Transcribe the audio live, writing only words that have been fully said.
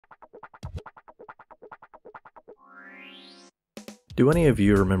Do any of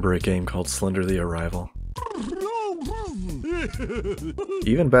you remember a game called Slender the Arrival?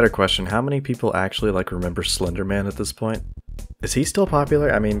 Even better question, how many people actually remember Slender Man at this point? Is he still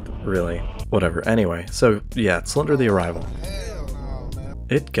popular? I mean, really. Whatever. Anyway, so yeah, Slender the Arrival.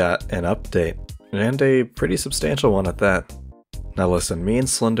 It got an update, and a pretty substantial one at that. Now listen, me and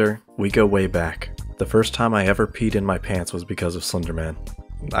Slender, we go way back. The first time I ever peed in my pants was because of Slender Man.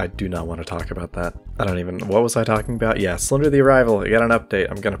 I do not want to talk about that. I don't even... What was I talking about? Yeah, Slender the Arrival, it got an update.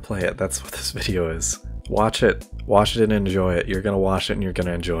 I'm gonna play it. That's what this video is. Watch it. Watch it and enjoy it. You're gonna watch it and you're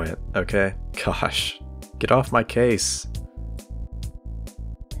gonna enjoy it, okay? Gosh. Get off my case.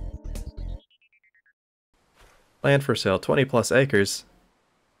 Land for sale, 20 plus acres.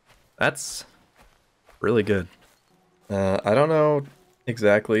 That's really good. I don't know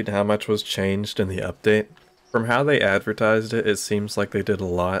exactly how much was changed in the update. From how they advertised it, it seems like they did a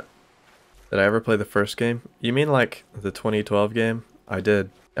lot. Did I ever play the first game? You mean like the 2012 game? I did.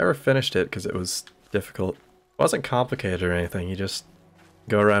 Never finished it because it was difficult. It wasn't complicated or anything, you just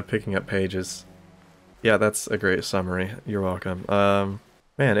go around picking up pages. Yeah, that's a great summary. You're welcome.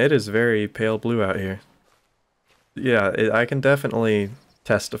 Man, it is very pale blue out here. Yeah, I can definitely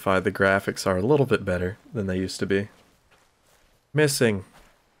testify the graphics are a little bit better than they used to be. Missing.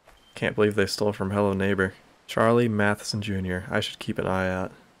 Can't believe they stole from Hello Neighbor. Charlie Matheson Jr. I should keep an eye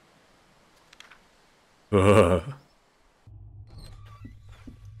out. Ugh.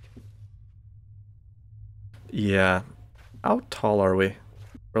 Yeah. How tall are we?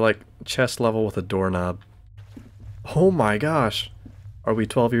 We're like chest level with a doorknob. Oh my gosh! Are we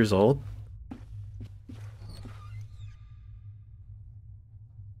 12 years old?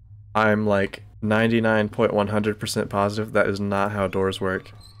 I'm like 99.100% positive that is not how doors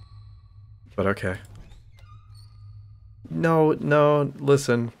work. But okay. No, no,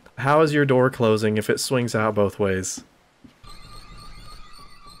 listen. How is your door closing if it swings out both ways?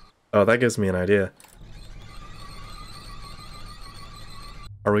 Oh, that gives me an idea.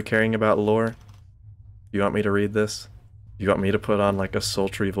 Are we caring about lore? You want me to read this? You want me to put on like a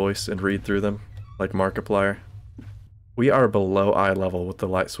sultry voice and read through them? Like Markiplier? We are below eye level with the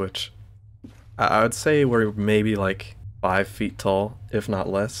light switch. I would say we're maybe like 5 feet tall, if not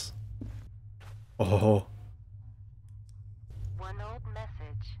less. Oh. One old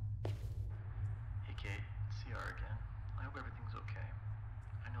message. Hey Kate, it's CR again. I hope everything's okay.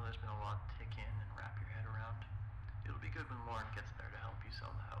 I know there's been a lot to take in and wrap your head around. It'll be good when Lauren gets there to help you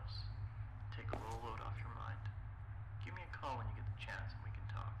sell the house. Take a little load off your mind. Give me a call when you get the chance and we can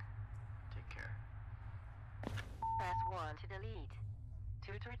talk. Take care. Press 1 to delete.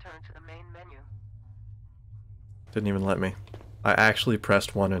 2 to return to the main menu. Didn't even let me. I actually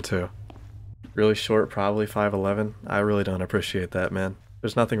pressed 1 and 2. Really short, probably 5'11". I really don't appreciate that, man.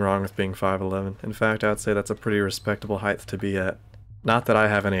 There's nothing wrong with being 5'11". In fact, I'd say that's a pretty respectable height to be at. Not that I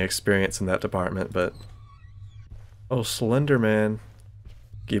have any experience in that department, but... Oh, Slender Man.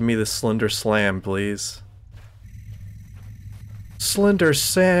 Give me the Slender Slam, please. Slender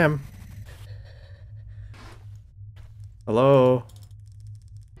Sam! Hello?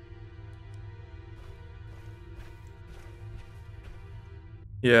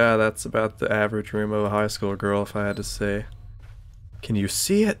 Yeah, that's about the average room of a high school girl, if I had to say. Can you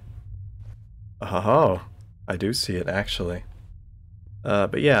see it? Oh, I do see it, actually.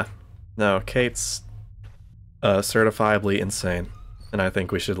 But yeah. No, Kate's certifiably insane, and I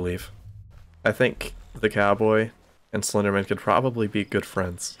think we should leave. I think the cowboy and Slenderman could probably be good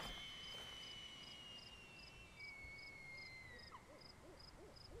friends.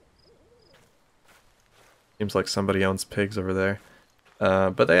 Seems like somebody owns pigs over there.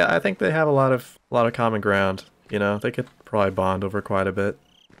 But I think they have a lot of common ground. You know, they could probably bond over quite a bit.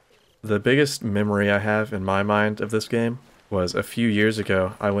 The biggest memory I have in my mind of this game was a few years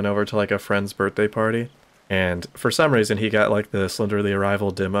ago. I went over to like a friend's birthday party, and for some reason he got like the Slender the Arrival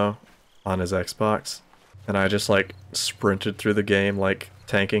demo on his Xbox, and I just like sprinted through the game like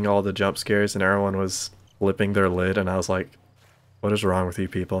tanking all the jump scares, and everyone was flipping their lid, and I was like, what is wrong with you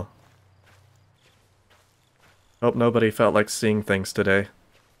people? Hope nobody felt like seeing things today.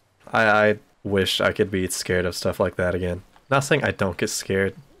 I wish I could be scared of stuff like that again. Not saying I don't get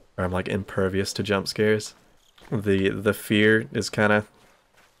scared, or I'm like impervious to jump scares. The fear is kind of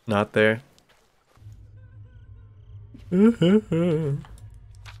not there. Let me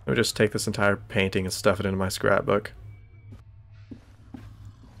just take this entire painting and stuff it into my scrapbook.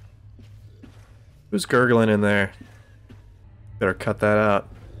 Who's gurgling in there? Better cut that out.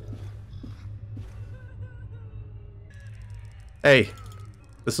 Hey,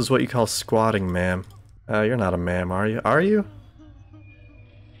 this is what you call squatting, ma'am. You're not a ma'am, are you? Are you?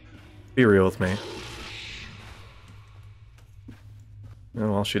 Be real with me.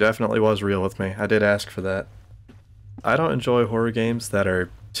 Oh, well, she definitely was real with me. I did ask for that. I don't enjoy horror games that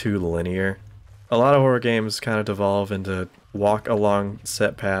are too linear. A lot of horror games kind of devolve into walk along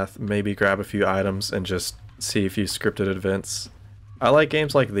set path, maybe grab a few items, and just see a few scripted events. I like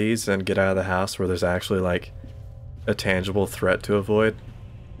games like these and get out of the house where there's actually like a tangible threat to avoid.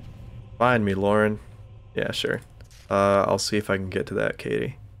 Find me, Lauren. Yeah, sure. I'll see if I can get to that,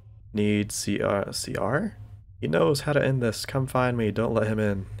 Katie. Need CR? CR? He knows how to end this. Come find me. Don't let him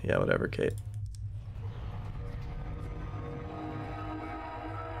in. Yeah, whatever, Kate.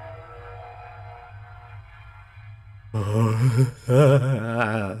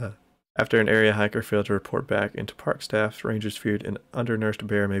 After an area hiker failed to report back into park staff, rangers feared an undernourished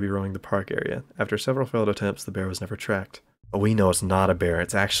bear may be roaming the park area. After several failed attempts, the bear was never tracked. Oh, we know it's not a bear.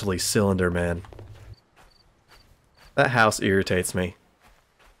 It's actually Slender Man. That house irritates me.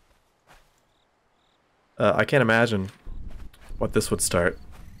 I can't imagine what this would start.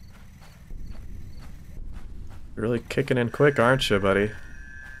 You're really kicking in quick, aren't you, buddy?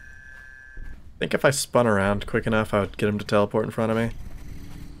 I think if I spun around quick enough, I would get him to teleport in front of me.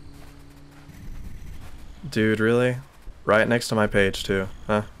 Dude, really? Right next to my page, too,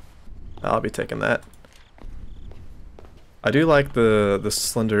 huh? I'll be taking that. I do like the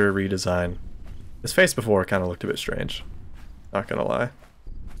Slender redesign. His face before kind of looked a bit strange. Not gonna lie.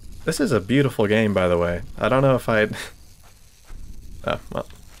 This is a beautiful game, by the way. I don't know if I'd... Oh, well,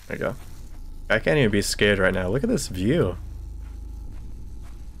 there you go. I can't even be scared right now. Look at this view.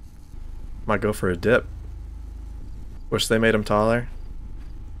 Might go for a dip. Wish they made him taller.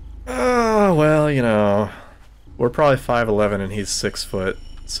 Oh, well, you know. We're probably 5'11" and he's 6 foot,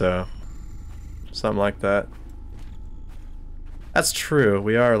 so... something like that. That's true,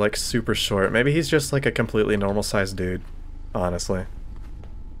 we are like super short. Maybe he's just like a completely normal sized dude, honestly.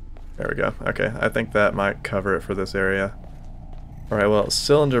 There we go. Okay, I think that might cover it for this area. Alright, well,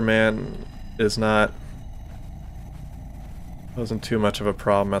 Slender Man is not... wasn't too much of a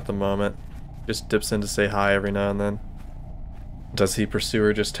problem at the moment. Just dips in to say hi every now and then. Does he pursue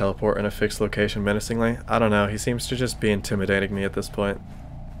or just teleport in a fixed location menacingly? I don't know, he seems to just be intimidating me at this point.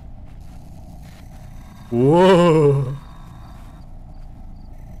 Whoa!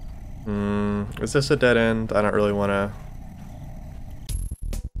 Is this a dead end? I don't really want to...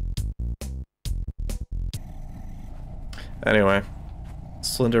 Anyway,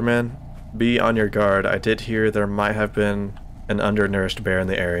 Slenderman, be on your guard. I did hear there might have been an undernourished bear in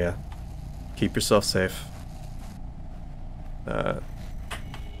the area. Keep yourself safe.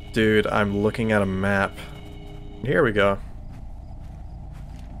 Dude, I'm looking at a map. Here we go.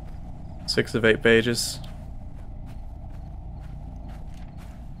 6 of 8 pages.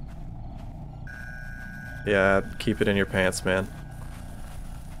 Yeah, keep it in your pants, man.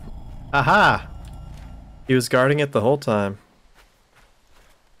 Aha! He was guarding it the whole time.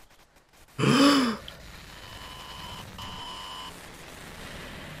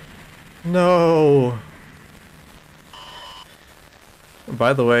 No!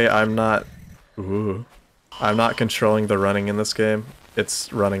 By the way, I'm not controlling the running in this game.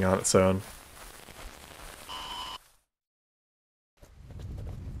 It's running on its own.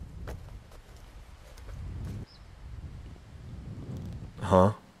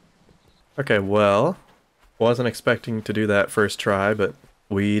 Huh? Okay, well, wasn't expecting to do that first try, but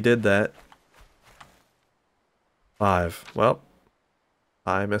we did that. 5. Well,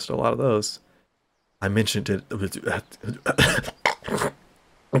 I missed a lot of those. I mentioned it.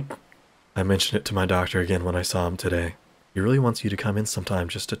 I mentioned it to my doctor again when I saw him today. He really wants you to come in sometime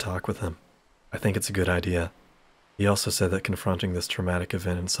just to talk with him. I think it's a good idea. He also said that confronting this traumatic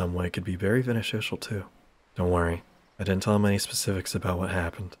event in some way could be very beneficial too. Don't worry, I didn't tell him any specifics about what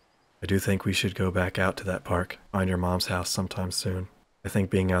happened. I do think we should go back out to that park, find your mom's house sometime soon. I think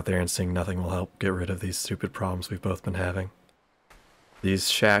being out there and seeing nothing will help get rid of these stupid problems we've both been having. These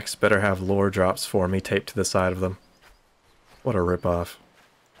shacks better have lore drops for me taped to the side of them. What a ripoff.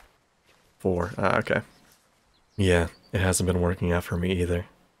 4. Okay. Yeah, it hasn't been working out for me either.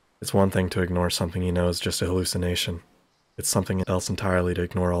 It's one thing to ignore something you know is just a hallucination. It's something else entirely to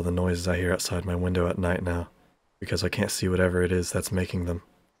ignore all the noises I hear outside my window at night now, because I can't see whatever it is that's making them.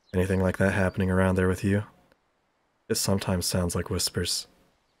 Anything like that happening around there with you? It sometimes sounds like whispers.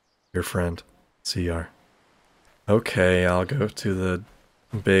 Your friend, CR. Okay, I'll go to the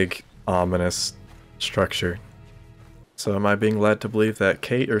big, ominous structure. So am I being led to believe that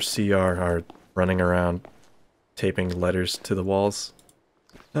Kate or CR are running around taping letters to the walls?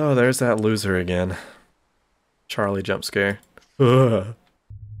 Oh, there's that loser again. Charlie jump scare. Ugh.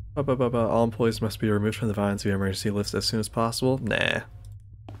 All employees must be removed from the vines via emergency list as soon as possible? Nah.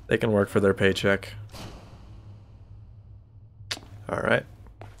 They can work for their paycheck. Alright.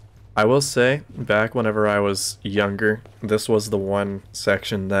 I will say, back whenever I was younger, this was the one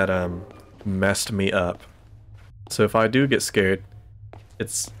section that messed me up. So if I do get scared,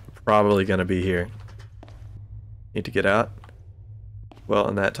 it's probably gonna be here. Need to get out? Well,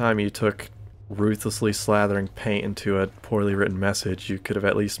 in that time you took ruthlessly slathering paint into a poorly written message, you could have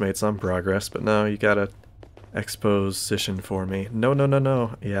at least made some progress, but no, you gotta exposition for me. No, no, no,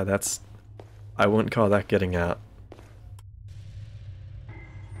 no. Yeah, that's... I wouldn't call that getting out.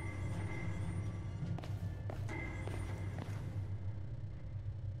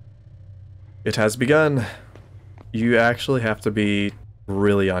 It has begun. You actually have to be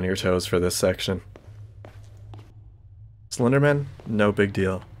really on your toes for this section. Slenderman? No big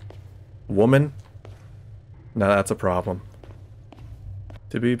deal. Woman? Now that's a problem.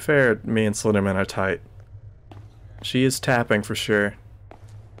 To be fair, me and Slenderman are tight. She is tapping for sure.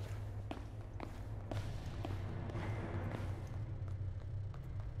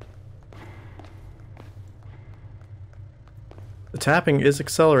 The tapping is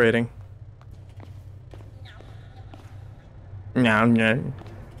accelerating. No, no.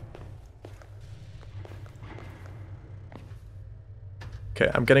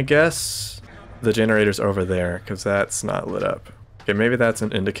 Okay, I'm gonna guess the generator's over there, because that's not lit up. Okay, maybe that's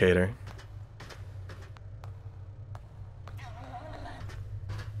an indicator.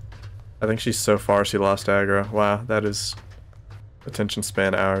 I think she's so far she lost aggro. Wow, that is attention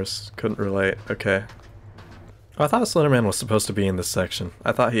span hours. Couldn't relate. Okay. Oh, I thought Slenderman was supposed to be in this section.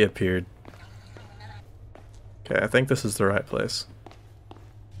 I thought he appeared. Okay, I think this is the right place.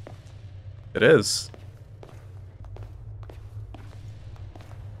 It is.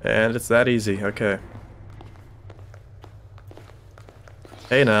 And it's that easy, okay.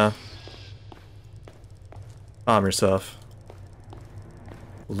 Hey now. Calm yourself.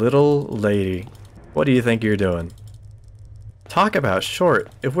 Little lady, what do you think you're doing? Talk about short.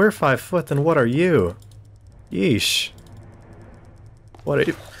 If we're 5 foot, then what are you? Yeesh. What are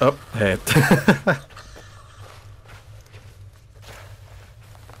you? Oh, hey.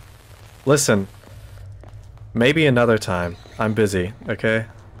 Listen. Maybe another time. I'm busy, okay?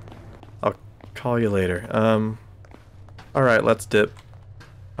 I'll call you later. Alright, let's dip.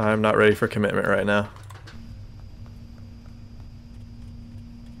 I'm not ready for commitment right now.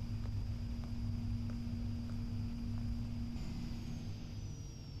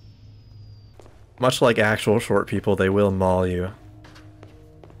 Much like actual short people, they will maul you.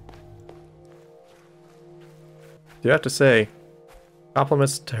 You have to say,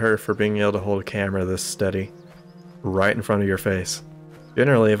 compliments to her for being able to hold a camera this steady, right in front of your face.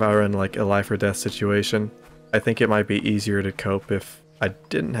 Generally, if I were in like a life or death situation, I think it might be easier to cope if I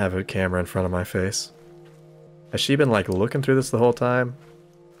didn't have a camera in front of my face. Has she been like looking through this the whole time?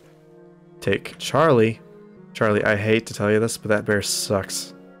 Take Charlie. Charlie, I hate to tell you this, but that bear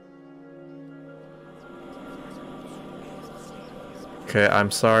sucks. Okay,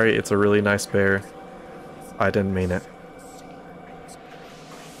 I'm sorry, it's a really nice bear. I didn't mean it.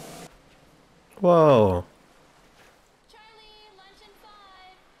 Whoa. Charlie, lunch in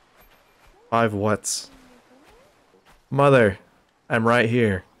 5. 5 whats? Mother, I'm right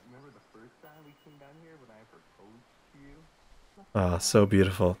here. Remember the first time we came down here when I proposed to you? Ah, so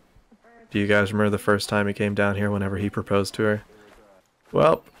beautiful. Do you guys remember the first time he came down here whenever he proposed to her?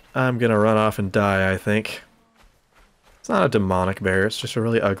 Well, I'm gonna run off and die, I think. It's not a demonic bear, it's just a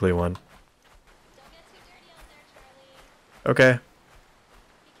really ugly one. Don't get too dirty out there, Charlie. Okay.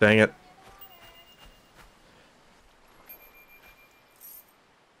 Dang it.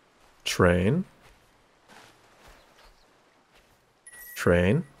 Train.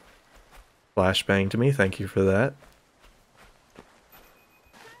 Train. Flashbang to me, thank you for that.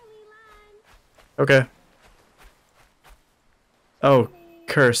 Okay. Oh,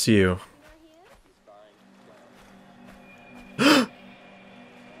 curse you.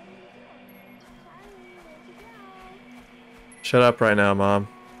 Shut up right now, Mom.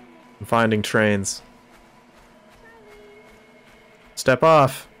 I'm finding trains. Step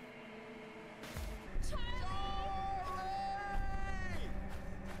off.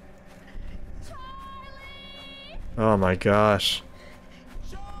 Oh my gosh.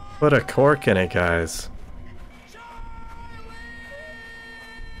 Put a cork in it, guys.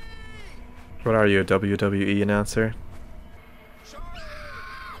 What are you, a WWE announcer?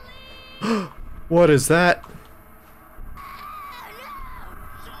 What is that?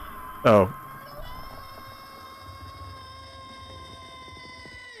 Oh.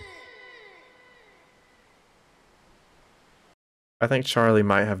 I think Charlie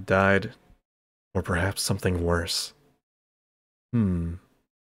might have died. Or perhaps something worse. To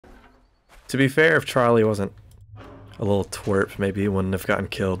be fair, if Charlie wasn't A little twerp, maybe he wouldn't have gotten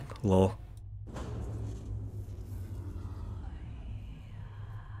killed. Lol.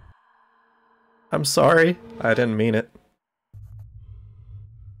 I'm sorry. I didn't mean it.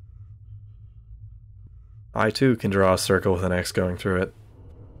 I too can draw a circle with an X going through it.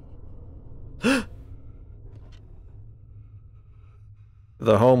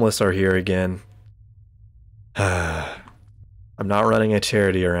 The homeless are here again. I'm not running a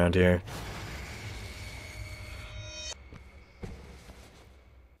charity around here.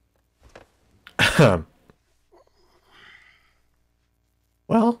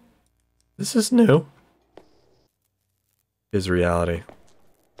 Well, this is new. Is reality.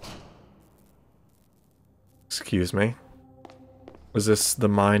 Excuse me. Is this the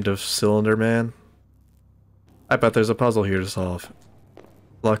mind of Slender Man? I bet there's a puzzle here to solve.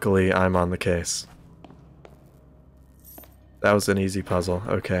 Luckily, I'm on the case. That was an easy puzzle.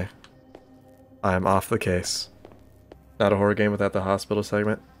 Okay. I'm off the case. Not a horror game without the hospital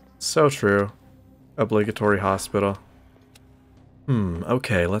segment. So true. Obligatory hospital.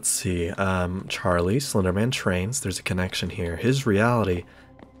 Okay, let's see. Charlie, Slenderman trains. There's a connection here. His reality.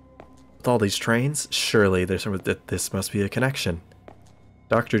 With all these trains, surely this must be a connection.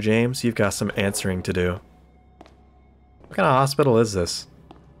 Dr. James, you've got some answering to do. What kind of hospital is this?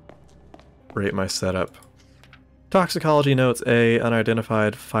 Rate my setup. Toxicology notes a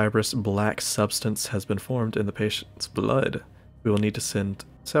unidentified fibrous black substance has been formed in the patient's blood. We will need to send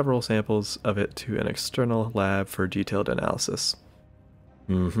several samples of it to an external lab for detailed analysis.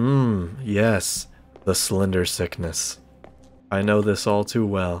 Yes, the Slender sickness. I know this all too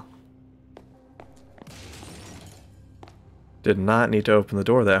well. Did not need to open the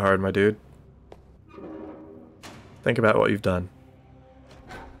door that hard, my dude. Think about what you've done.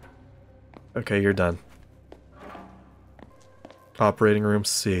 Okay, you're done. Operating room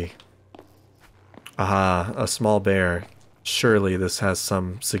C. Aha, a small bear. Surely this has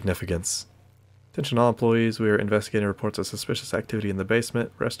some significance. Attention all employees, we are investigating reports of suspicious activity in the basement.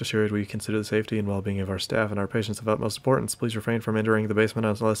 Rest assured we consider the safety and well-being of our staff and our patients of utmost importance. Please refrain from entering the basement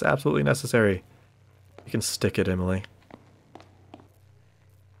unless absolutely necessary. You can stick it, Emily.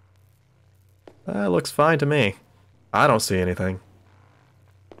 That looks fine to me. I don't see anything.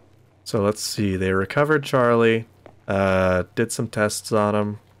 So let's see, they recovered Charlie, did some tests on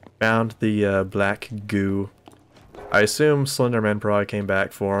him, found the black goo. I assume Slenderman probably came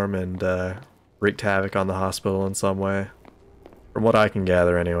back for him and wreaked havoc on the hospital in some way. From what I can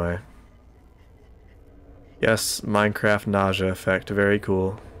gather, anyway. Yes, Minecraft nausea effect, very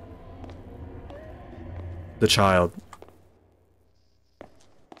cool. The child.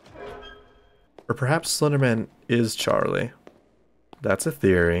 Or perhaps Slenderman is Charlie. That's a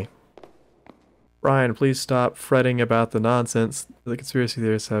theory. Brian, please stop fretting about the nonsense the conspiracy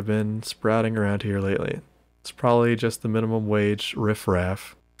theorists have been sprouting around here lately. It's probably just the minimum wage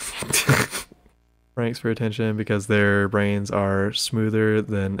riffraff. Thanks for attention because their brains are smoother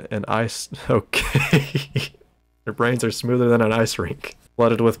than an ice... Okay. Their brains are smoother than an ice rink.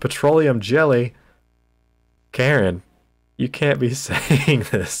 Flooded with petroleum jelly. Karen, you can't be saying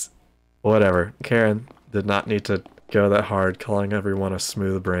this. Whatever. Karen did not need to go that hard calling everyone a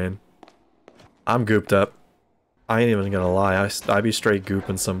smooth brain. I'm gooped up. I ain't even gonna lie, I be straight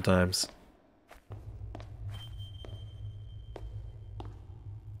gooping sometimes.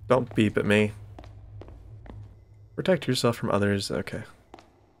 Don't beep at me. Protect yourself from others, okay.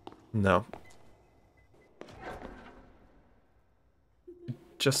 No.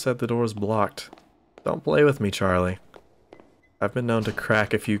 Just said the door's blocked. Don't play with me, Charlie. I've been known to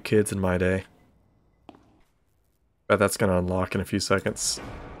crack a few kids in my day. Bet that's gonna unlock in a few seconds.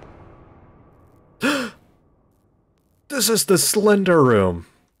 This is the Slender room!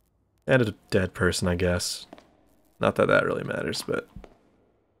 And a dead person, I guess. Not that that really matters, but...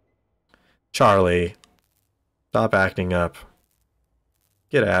 Charlie. Stop acting up.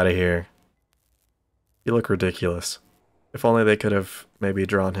 Get out of here. You look ridiculous. If only they could have maybe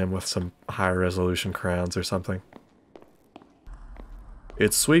drawn him with some higher resolution crowns or something.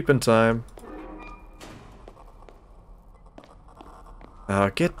 It's sweeping time.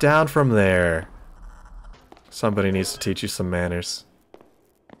 Get down from there. Somebody needs to teach you some manners.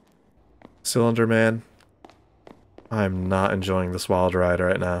 Cylinder Man, I'm not enjoying this wild ride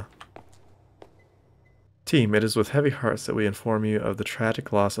right now. Team, it is with heavy hearts that we inform you of the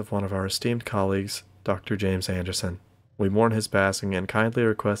tragic loss of one of our esteemed colleagues, Dr. James Anderson. We mourn his passing and kindly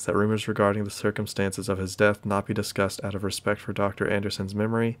request that rumors regarding the circumstances of his death not be discussed out of respect for Dr. Anderson's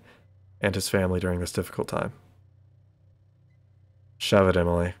memory and his family during this difficult time. Shove it,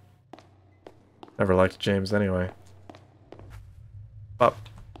 Emily. Never liked James anyway. Up.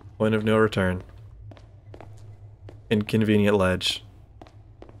 Point of no return. inconvenient ledge.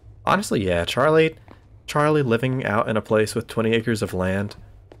 Honestly, yeah, Charlie living out in a place with 20 acres of land.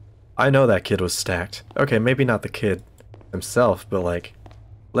 I know that kid was stacked. Okay, maybe not the kid himself, but like,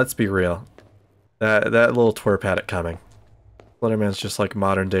 let's be real. That little twerp had it coming. Slenderman's just like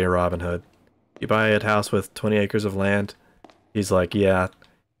modern day Robin Hood. You buy a house with 20 acres of land, he's like, yeah,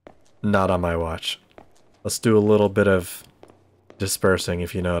 not on my watch. Let's do a little bit of dispersing,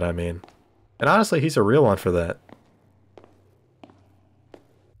 if you know what I mean. And honestly, he's a real one for that.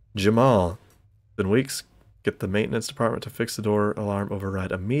 Jamal. Been weeks. Get the maintenance department to fix the door alarm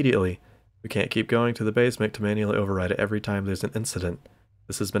override immediately. We can't keep going to the basement to manually override it every time there's an incident.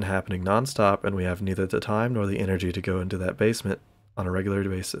 This has been happening non-stop, and we have neither the time nor the energy to go into that basement on a regular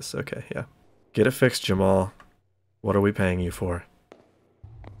basis. Okay, yeah. Get it fixed, Jamal. What are we paying you for?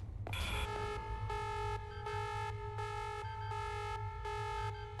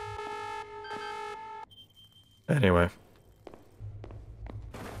 Anyway.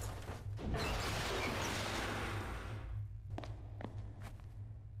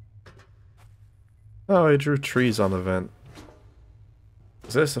 Oh, I drew trees on the vent.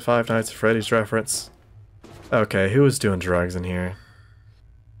 Is this a Five Nights at Freddy's reference? Okay, who was doing drugs in here?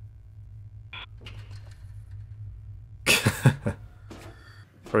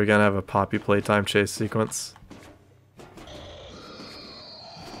 Are we gonna have a Poppy Playtime chase sequence?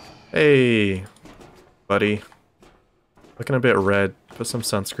 Hey, buddy. Looking a bit red. Put some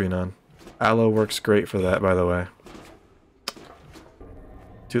sunscreen on. Aloe works great for that, by the way.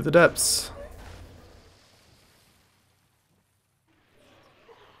 To the depths.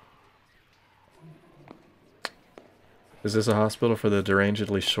 Is this a hospital for the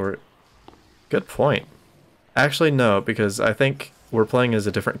derangedly short? Good point. Actually, no, because I think we're playing as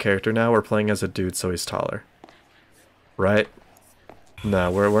a different character now. We're playing as a dude, so he's taller. Right?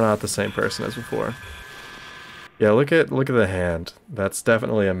 No, we're not the same person as before. Yeah, look at the hand. That's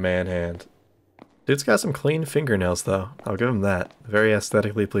definitely a man hand. Dude's got some clean fingernails, though. I'll give him that. Very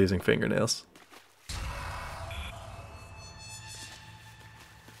aesthetically pleasing fingernails.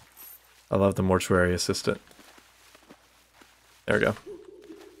 I love the mortuary assistant. There we go.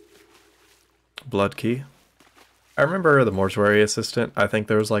 Blood key. I remember the mortuary assistant. I think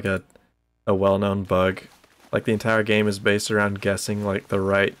there was like a well-known bug. Like the entire game is based around guessing like the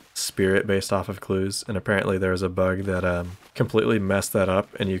right spirit based off of clues. And apparently there was a bug that completely messed that up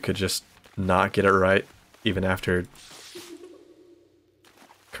and you could just not get it right even after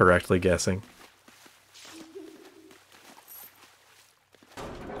correctly guessing.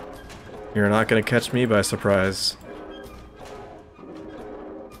 You're not gonna catch me by surprise.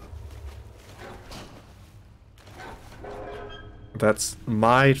 That's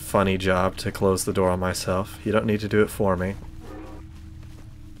my funny job to close the door on myself. You don't need to do it for me.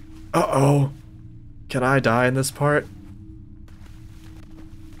 Uh-oh! Can I die in this part?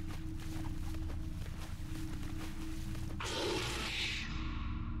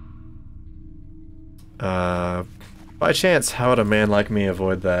 By chance, how would a man like me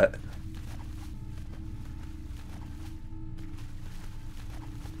avoid that?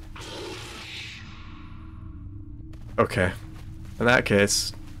 Okay. In that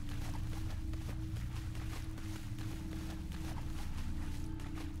case...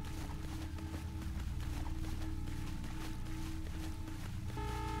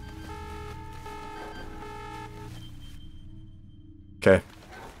 Okay.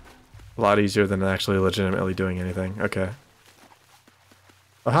 A lot easier than actually legitimately doing anything. Okay.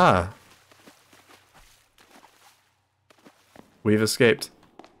 Aha! We've escaped.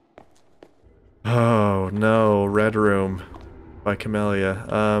 Oh no, Red Room by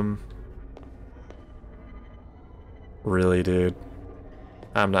Camellia. Really, dude?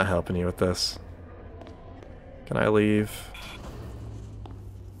 I'm not helping you with this. Can I leave?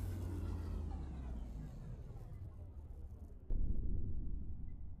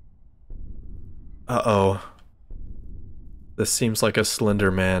 Uh-oh. This seems like a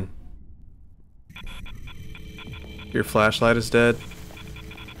Slender Man. Your flashlight is dead?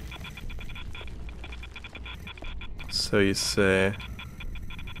 So you say.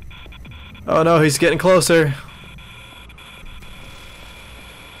 Oh no, he's getting closer!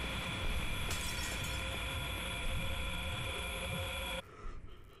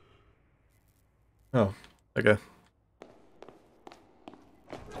 Oh, okay.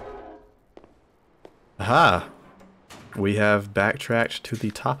 Aha! We have backtracked to the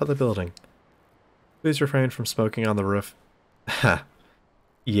top of the building. Please refrain from smoking on the roof. Ha.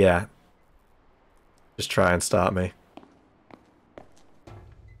 Yeah. Just try and stop me.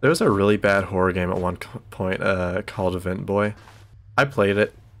 There was a really bad horror game at one point called Event Boy. I played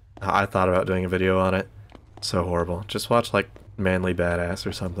it. I thought about doing a video on it. So horrible. Just watch like Manly Badass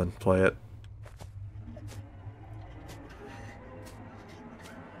or something. Play it.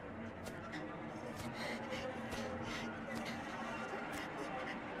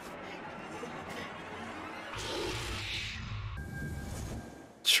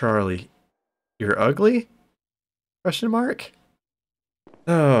 Charlie, you're ugly? Question mark?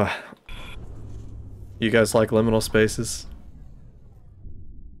 Oh. You guys like liminal spaces?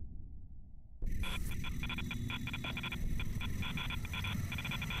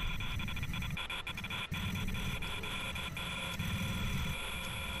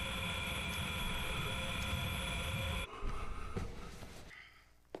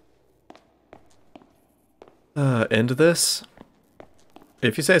 End this?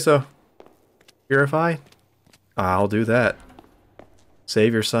 If you say so. Purify? I'll do that.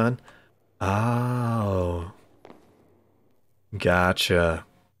 Save your son? Oh. Gotcha.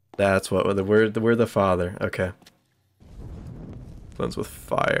 That's what we're the father. Okay. Cleanse with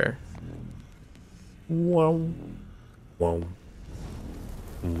fire. Whoa. Whoa.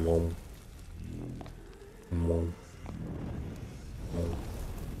 Whoa. Whoa. Whoa.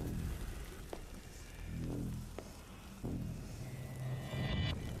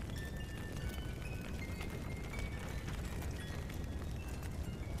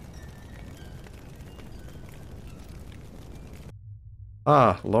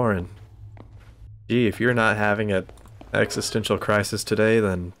 Ah, Lauren. Gee, if you're not having an existential crisis today,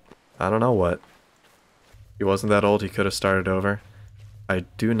 then I don't know what. He wasn't that old, he could have started over. I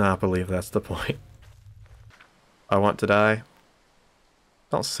do not believe that's the point. I want to die?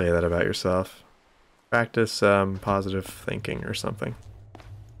 Don't say that about yourself. Practice positive thinking or something.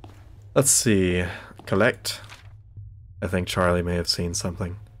 Let's see. Collect. I think Charlie may have seen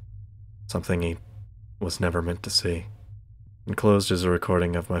something. Something he was never meant to see. Enclosed is a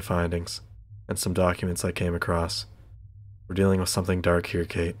recording of my findings, and some documents I came across. We're dealing with something dark here,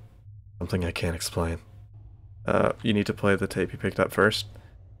 Kate. Something I can't explain. You need to play the tape you picked up first?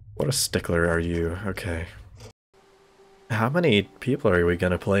 What a stickler are you. Okay. How many people are we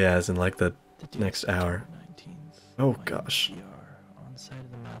gonna play as in like the next hour? Oh gosh. On site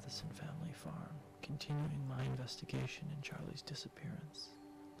of the Matheson family farm, continuing my investigation in Charlie's disappearance.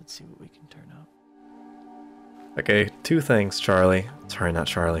 Let's see what we can turn up. Okay, two things, Charlie. Sorry, not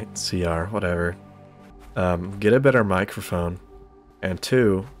Charlie. CR, whatever. Get a better microphone. And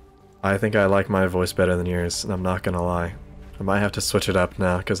two, I think I like my voice better than yours, and I'm not gonna lie. I might have to switch it up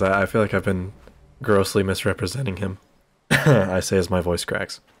now, because I feel like I've been grossly misrepresenting him. I say as my voice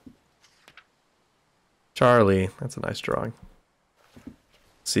cracks. Charlie, that's a nice drawing.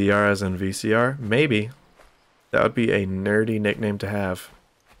 CR as in VCR? Maybe. That would be a nerdy nickname to have.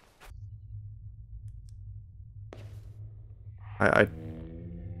 I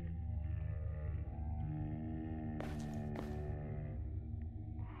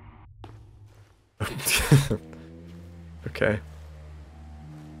Okay.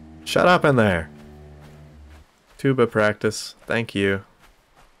 Shut up in there! Tuba practice. Thank you.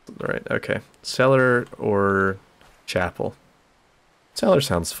 Right, okay. Cellar or chapel? Cellar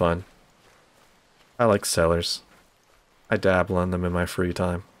sounds fun. I like cellars. I dabble in them in my free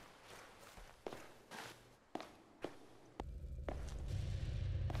time.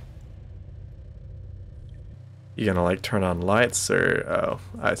 You gonna like turn on lights or... Oh,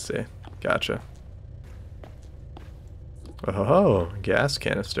 I see. Gotcha. Oh, gas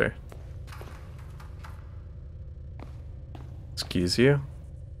canister. Excuse you?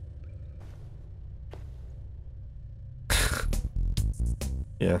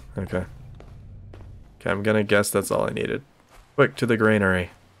 Yeah, okay. Okay, I'm gonna guess that's all I needed. Quick, to the granary.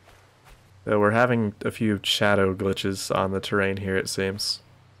 So we're having a few shadow glitches on the terrain here, it seems.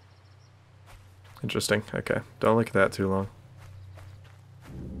 Interesting, okay. Don't look at that too long.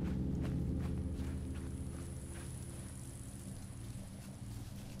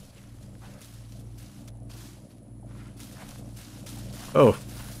 Oh.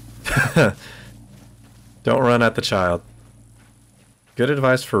 Don't run at the child. Good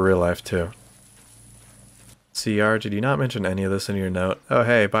advice for real life, too. CR, did you not mention any of this in your note? Oh,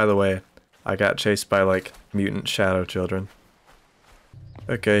 hey, by the way, I got chased by, like, mutant shadow children.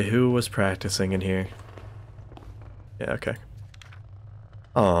 Okay, who was practicing in here? Yeah, okay.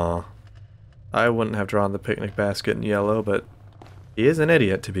 Aw. I wouldn't have drawn the picnic basket in yellow, but he is an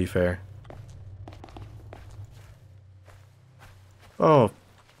idiot, to be fair. Oh.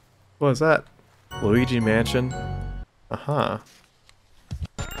 What was that? Luigi Mansion? Uh-huh.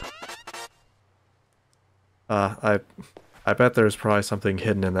 I bet there's probably something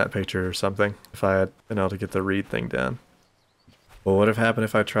hidden in that picture or something, if I had been able to get the read thing down. What would have happened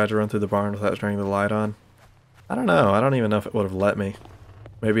if I tried to run through the barn without turning the light on? I don't know. I don't even know if it would have let me.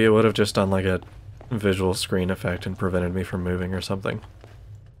 Maybe it would have just done like a visual screen effect and prevented me from moving or something.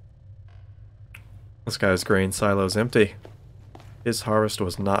 This guy's grain silo's empty. His harvest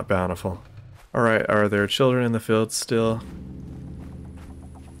was not bountiful. Alright, are there children in the field still?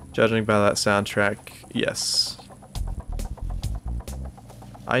 Judging by that soundtrack, yes.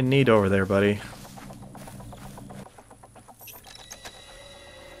 I need over there, buddy.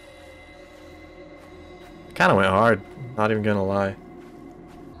 Kinda went hard, not even gonna lie.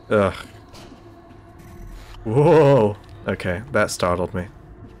 Ugh. Whoa! Okay, that startled me.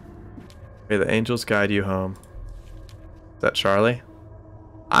 May the angels guide you home. Is that Charlie?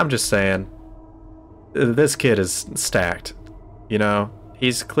 I'm just saying, this kid is stacked. You know,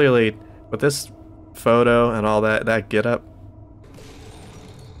 he's clearly, with this photo and all that getup.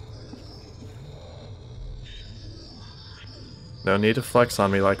 No need to flex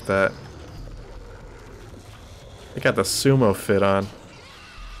on me like that. They got the sumo fit on.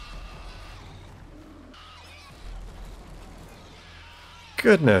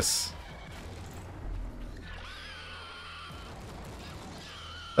 Goodness.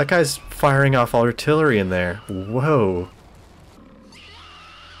 That guy's firing off artillery in there. Whoa.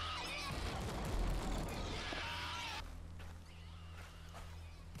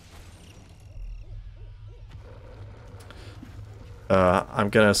 I'm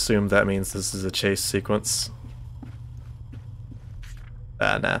gonna assume that means this is a chase sequence.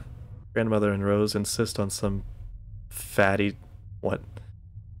 Nah. Grandmother and Rose insist on some fatty... what?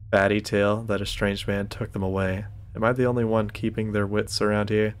 Fatty tale that a strange man took them away. Am I the only one keeping their wits around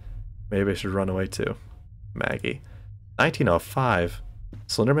here? Maybe I should run away too. Maggie. 1905?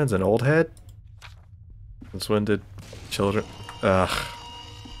 Slenderman's an old head? Since when did children... Ugh.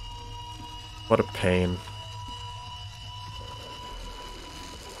 What a pain.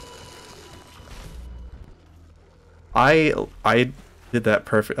 I did that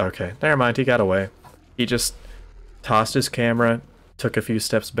perfect. Okay, never mind, he got away. He just tossed his camera, took a few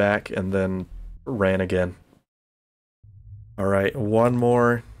steps back, and then ran again. Alright, one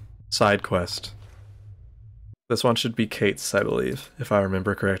more side quest. This one should be Kate's, I believe, if I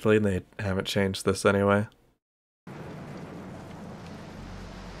remember correctly, and they haven't changed this anyway.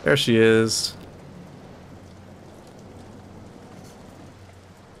 There she is.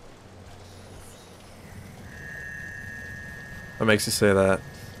 What makes you say that?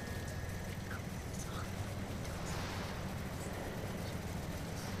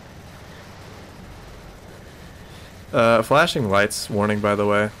 Flashing lights warning, by the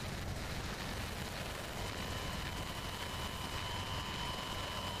way.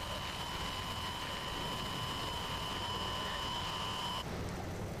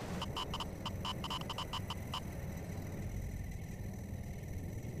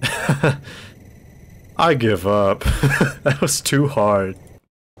 I give up. That was too hard.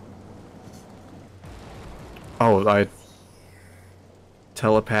 Oh, I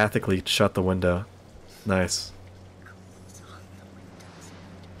telepathically shut the window. Nice.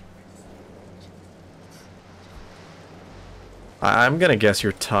 I'm gonna guess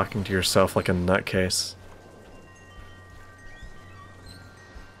you're talking to yourself like a nutcase.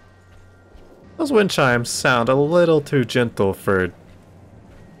 Those wind chimes sound a little too gentle for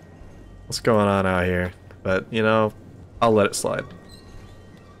what's going on out here, but you know, I'll let it slide.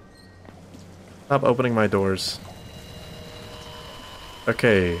 Stop opening my doors.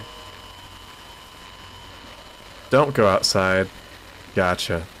 Okay. Don't go outside.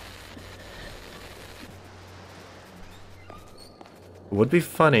 Gotcha. Would be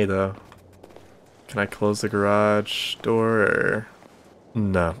funny though. Can I close the garage door or...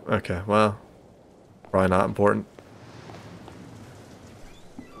 No. Okay, well, probably not important.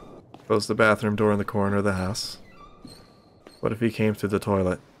 Close the bathroom door in the corner of the house. What if he came through the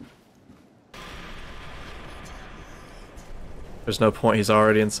toilet? There's no point, he's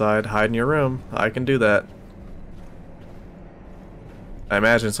already inside. Hide in your room. I can do that. I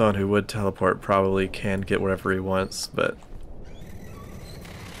imagine someone who would teleport probably can get wherever he wants, but...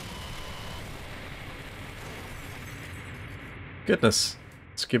 Goodness.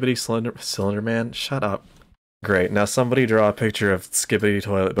 Skibbity Slender Man? Shut up. Great, now somebody draw a picture of Skibbity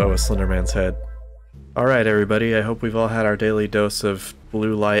Toilet Bow with Slenderman's head. Alright everybody, I hope we've all had our daily dose of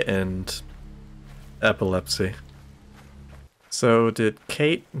blue light and epilepsy. So did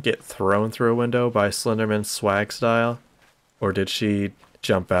Kate get thrown through a window by Slenderman's swag style? Or did she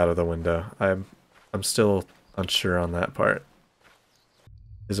jump out of the window? I'm still unsure on that part.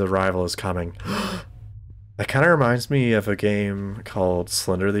 His arrival is coming. That kind of reminds me of a game called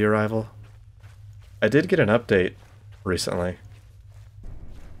Slender the Arrival. I did get an update recently.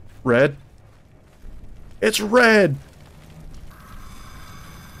 Red? It's red!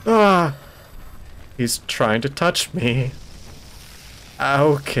 Ah! He's trying to touch me.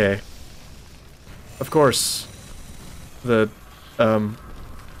 Okay. Of course. The,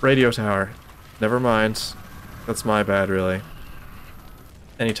 radio tower. Never mind. That's my bad, really.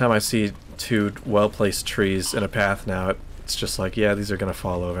 Anytime I see two well-placed trees in a path now, it's just like, yeah, these are gonna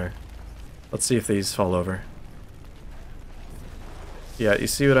fall over. Let's see if these fall over. Yeah, you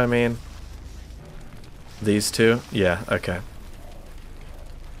see what I mean? These two? Yeah, okay.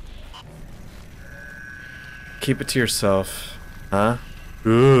 Keep it to yourself. Huh?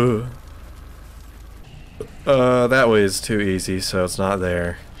 Ooh. That way is too easy, so it's not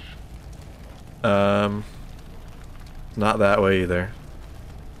there. Not that way either.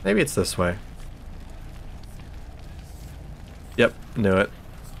 Maybe it's this way. Yep, knew it.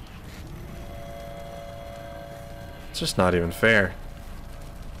 It's just not even fair.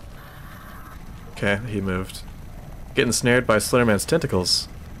 Okay, he moved. Getting snared by Slenderman's tentacles.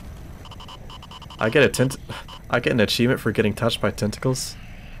 I get an achievement for getting touched by tentacles?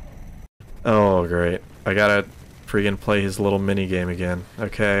 Oh, great. I gotta freaking play his little mini game again.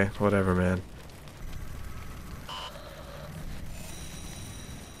 Okay, whatever, man.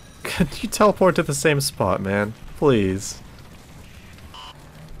 Could you teleport to the same spot, man? Please.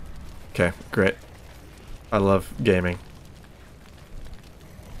 Okay, great. I love gaming.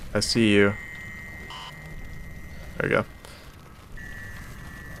 I see you. There we go.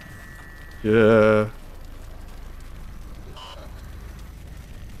 Yeah.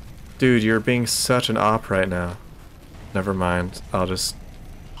 Dude, you're being such an op right now. Never mind. I'll just...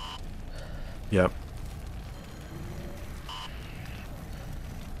 Yep.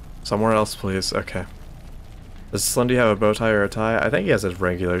 Somewhere else, please. Okay. Does Slendy have a bow tie or a tie? I think he has a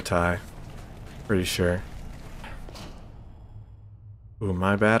regular tie. Pretty sure. Ooh,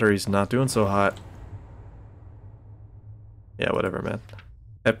 my battery's not doing so hot. Yeah, whatever, man.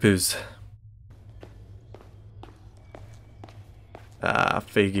 Epus. Ah,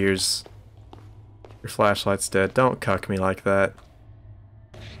 figures. Your flashlight's dead. Don't cuck me like that.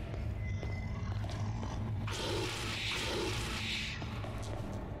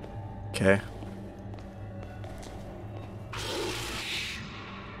 Okay.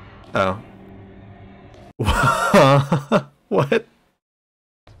 Oh. What?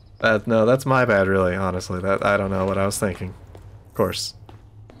 No, that's my bad, really, honestly. I don't know what I was thinking. Of course.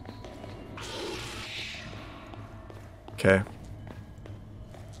 Okay.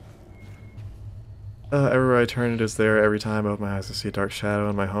 Everywhere I turn, it is there. Every time I open my eyes, I see a dark shadow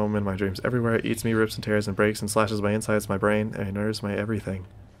in my home, in my dreams. Everywhere it eats me, rips and tears and breaks and slashes my insides, my brain, and nerves, my everything.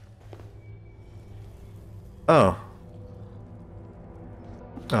 Oh.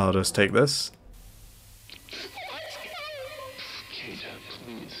 I'll just take this. Kate,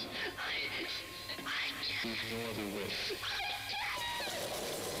 please. There's no other way. Kate.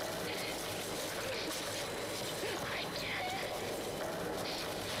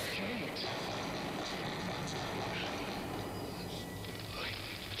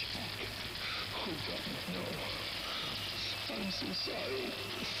 Oh God, no. I'm so sorry.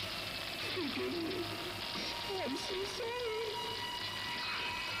 Forgive me. I'm so sorry.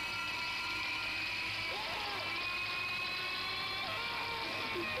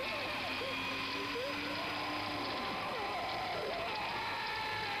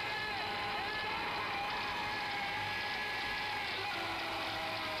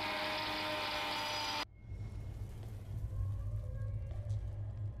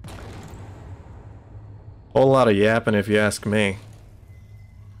 Whole lot of yapping if you ask me.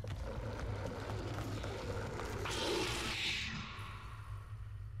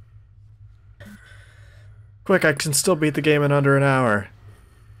 Quick, I can still beat the game in under an hour.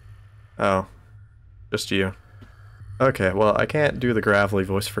 Oh. Just you. Okay, well, I can't do the gravelly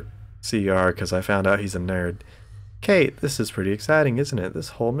voice for CR because I found out he's a nerd. Kate, this is pretty exciting, isn't it? This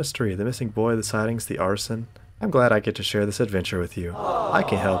whole mystery, the missing boy, the sightings, the arson. I'm glad I get to share this adventure with you. I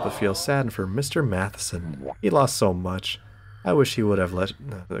can't help but feel saddened for Mr. Matheson. He lost so much. I wish he would have let...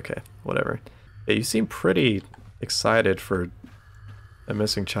 Okay, whatever. Yeah, you seem pretty excited for a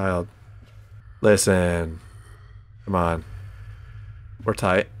missing child. Listen. Come on. We're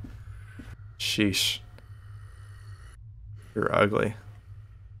tight. Sheesh. You're ugly.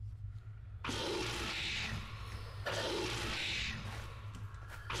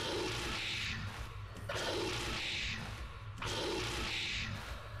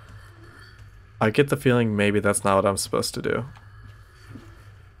 I get the feeling maybe that's not what I'm supposed to do.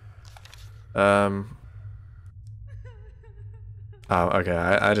 Oh, okay,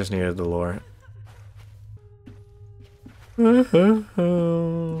 I just needed the lore.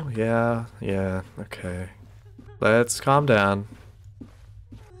 Yeah, yeah, okay. Let's calm down.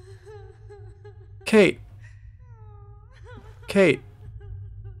 Kate! Kate!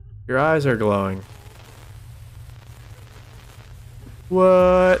 Your eyes are glowing.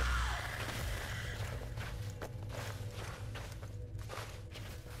 What?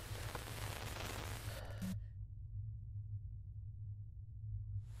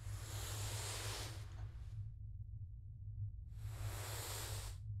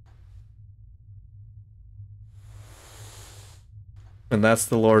 And that's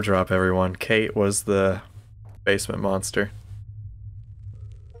the lore drop, everyone. Kate was the basement monster.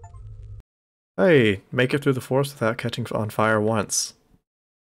 Hey, make it through the forest without catching on fire once.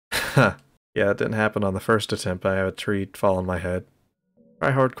 Huh. Yeah, it didn't happen on the first attempt. I have a tree fall on my head.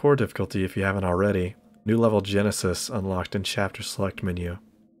 Try hardcore difficulty if you haven't already. New level Genesis unlocked in chapter select menu.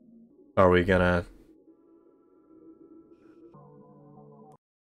 Are we gonna...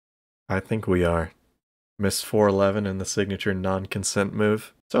 I think we are. Miss 411 in the signature non-consent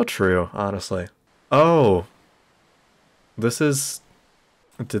move. So true, honestly. Oh! This is...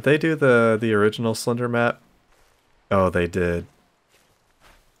 Did they do the original Slender map? Oh, they did.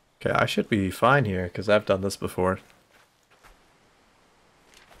 Okay, I should be fine here, because I've done this before.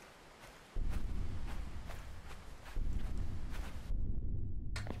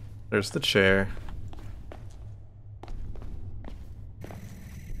 There's the chair.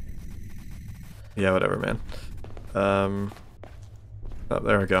 Yeah, whatever, man. Oh,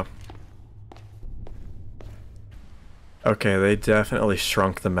 there we go. Okay, they definitely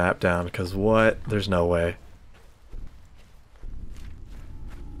shrunk the map down, because what? There's no way.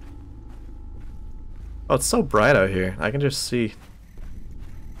 Oh, it's so bright out here. I can just see.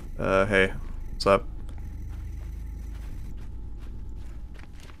 Hey, what's up?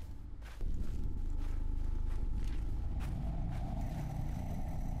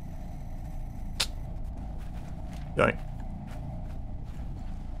 Yoink.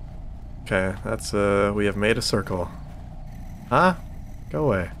 Okay, that's, we have made a circle. Huh? Go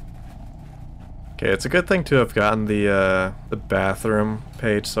away. Okay, it's a good thing to have gotten the bathroom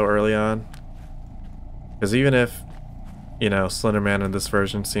page so early on. Because even if, you know, Slender Man in this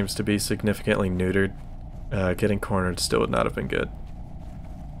version seems to be significantly neutered, getting cornered still would not have been good.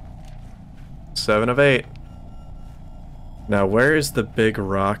 7 of 8. Now, where is the big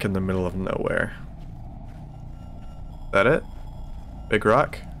rock in the middle of nowhere? Is that it? Big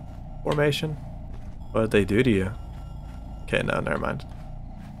rock formation? What did they do to you? Okay, no, never mind.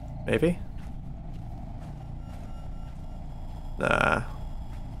 Maybe? Nah.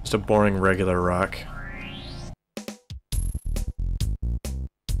 Just a boring regular rock.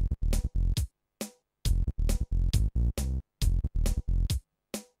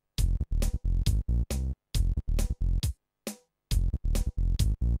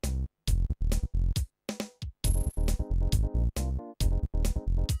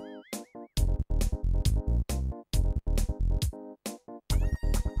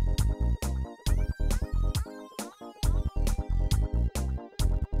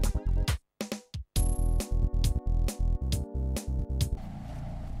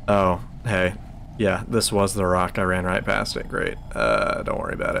 Oh, hey. Yeah, this was the rock. I ran right past it. Great. Don't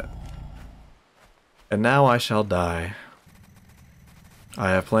worry about it. And now I shall die. I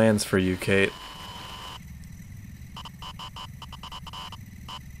have plans for you, Kate.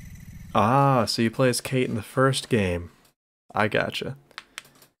 Ah, so you play as Kate in the first game. I gotcha.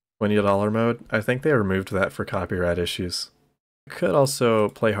 $20 mode? I think they removed that for copyright issues. You could also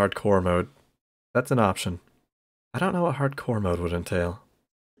play hardcore mode. That's an option. I don't know what hardcore mode would entail.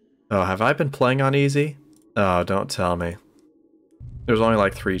 Oh, have I been playing on easy? Oh, don't tell me. There's only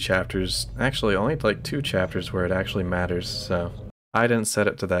like 3 chapters. Actually, only like 2 chapters where it actually matters, so... I didn't set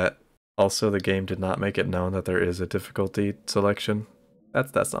it to that. Also, the game did not make it known that there is a difficulty selection.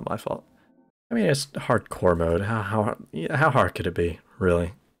 That's not my fault. I mean, it's hardcore mode. How hard could it be,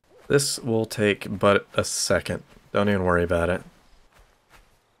 really? This will take but a second. Don't even worry about it.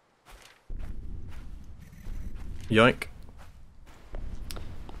 Yoink.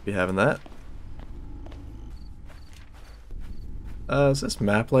 Be having that. Is this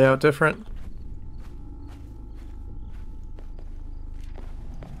map layout different?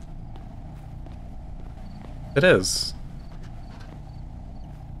 It is.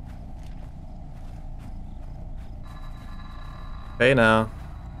 Hey now.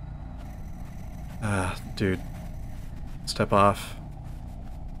 Ah, dude. Step off.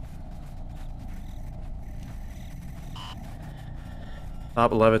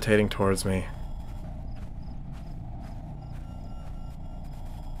 Stop levitating towards me.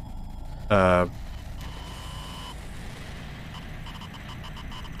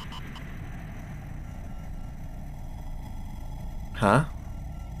 Huh?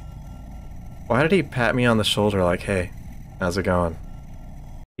 Why did he pat me on the shoulder like, hey, how's it going?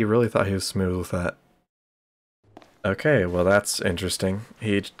 He really thought he was smooth with that. Okay, well that's interesting.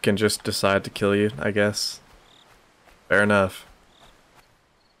 He can just decide to kill you, I guess. Fair enough.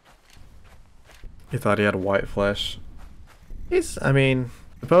 He thought he had white flesh. I mean,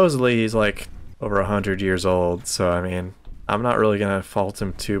 supposedly he's like over 100 years old, so I mean, I'm not really gonna fault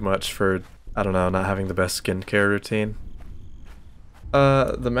him too much for, I don't know, not having the best skincare routine.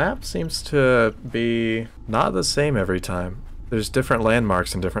 The map seems to be not the same every time. There's different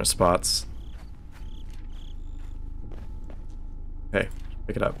landmarks in different spots. Hey,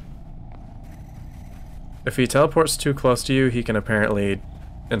 pick it up. If he teleports too close to you, he can apparently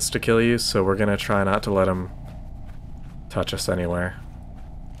insta-kill you, so we're gonna try not to let him touch us anywhere.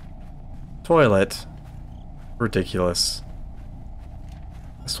 Toilet. Ridiculous.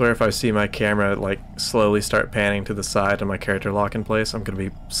 I swear if I see my camera, like, slowly start panning to the side and my character lock in place, I'm gonna be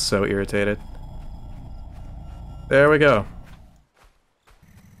so irritated. There we go.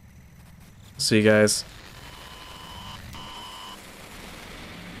 See you guys.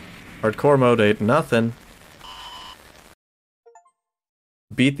 Hardcore mode ain't nothing.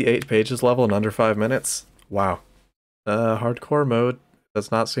 Beat the 8 pages level in under 5 minutes? Wow. Hardcore mode does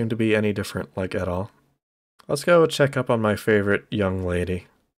not seem to be any different, like, at all. Let's go check up on my favorite young lady,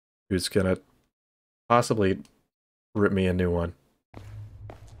 who's gonna possibly rip me a new one.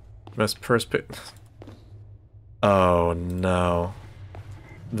 Must first pick... Oh no.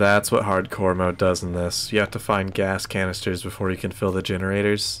 That's what hardcore mode does in this. You have to find gas canisters before you can fill the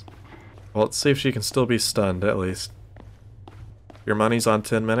generators. Well, let's see if she can still be stunned, at least. Your money's on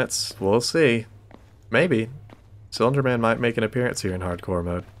 10 minutes? We'll see. Maybe. Slender Man might make an appearance here in hardcore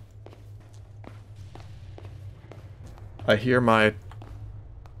mode. I hear my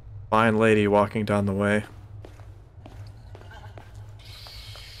fine lady walking down the way.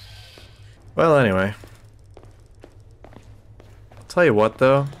 Well, anyway. I'll tell you what,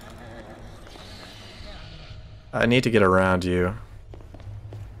 though. I need to get around you.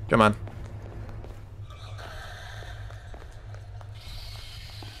 Come on.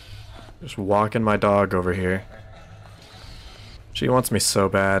 Just walking my dog over here. She wants me so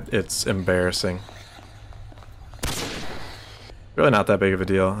bad, it's embarrassing. Really not that big of a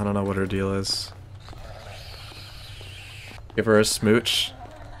deal. I don't know what her deal is. Give her a smooch.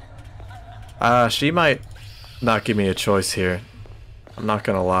 She might not give me a choice here. I'm not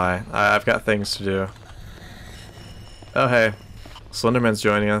gonna lie. I've got things to do. Oh hey. Slenderman's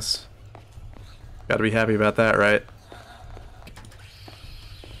joining us. Gotta be happy about that, right?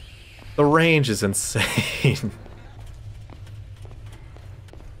 The range is insane.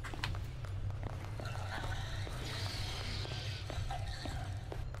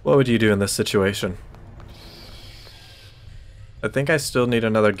 What would you do in this situation? I think I still need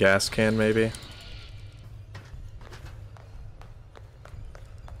another gas can, maybe.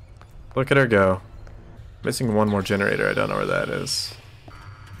 Look at her go. Missing one more generator, I don't know where that is.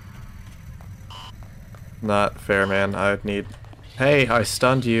 Not fair, man. I need... Hey, I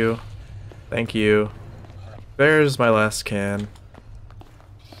stunned you. Thank you. There's my last can.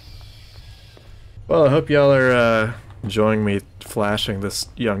 Well, I hope y'all are enjoying me flashing this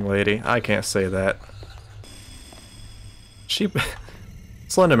young lady. I can't say that.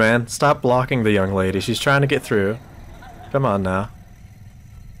 Slender Man, stop blocking the young lady. She's trying to get through. Come on now.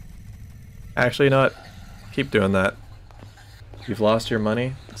 Actually, you know what? Keep doing that. You've lost your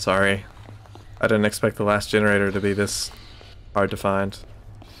money? Sorry. I didn't expect the last generator to be this hard to find.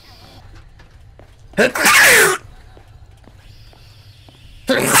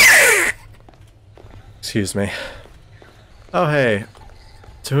 Excuse me. Oh hey.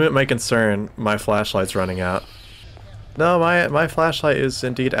 To whom it may concern, my flashlight's running out. No, my flashlight is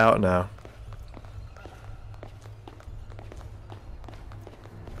indeed out now.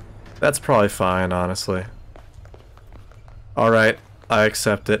 That's probably fine, honestly. Alright, I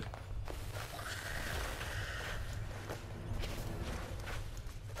accept it.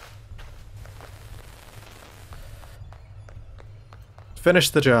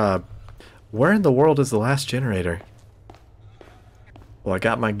 Finish the job. Where in the world is the last generator? Well, I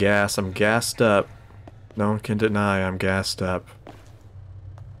got my gas. I'm gassed up. No one can deny I'm gassed up.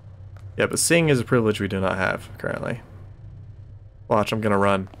 Yeah, but seeing is a privilege we do not have currently. Watch, I'm gonna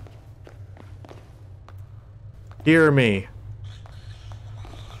run. Hear me.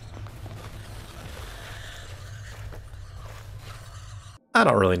 I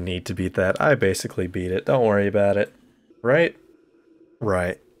don't really need to beat that. I basically beat it. Don't worry about it. Right?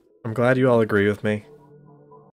 Right. I'm glad you all agree with me.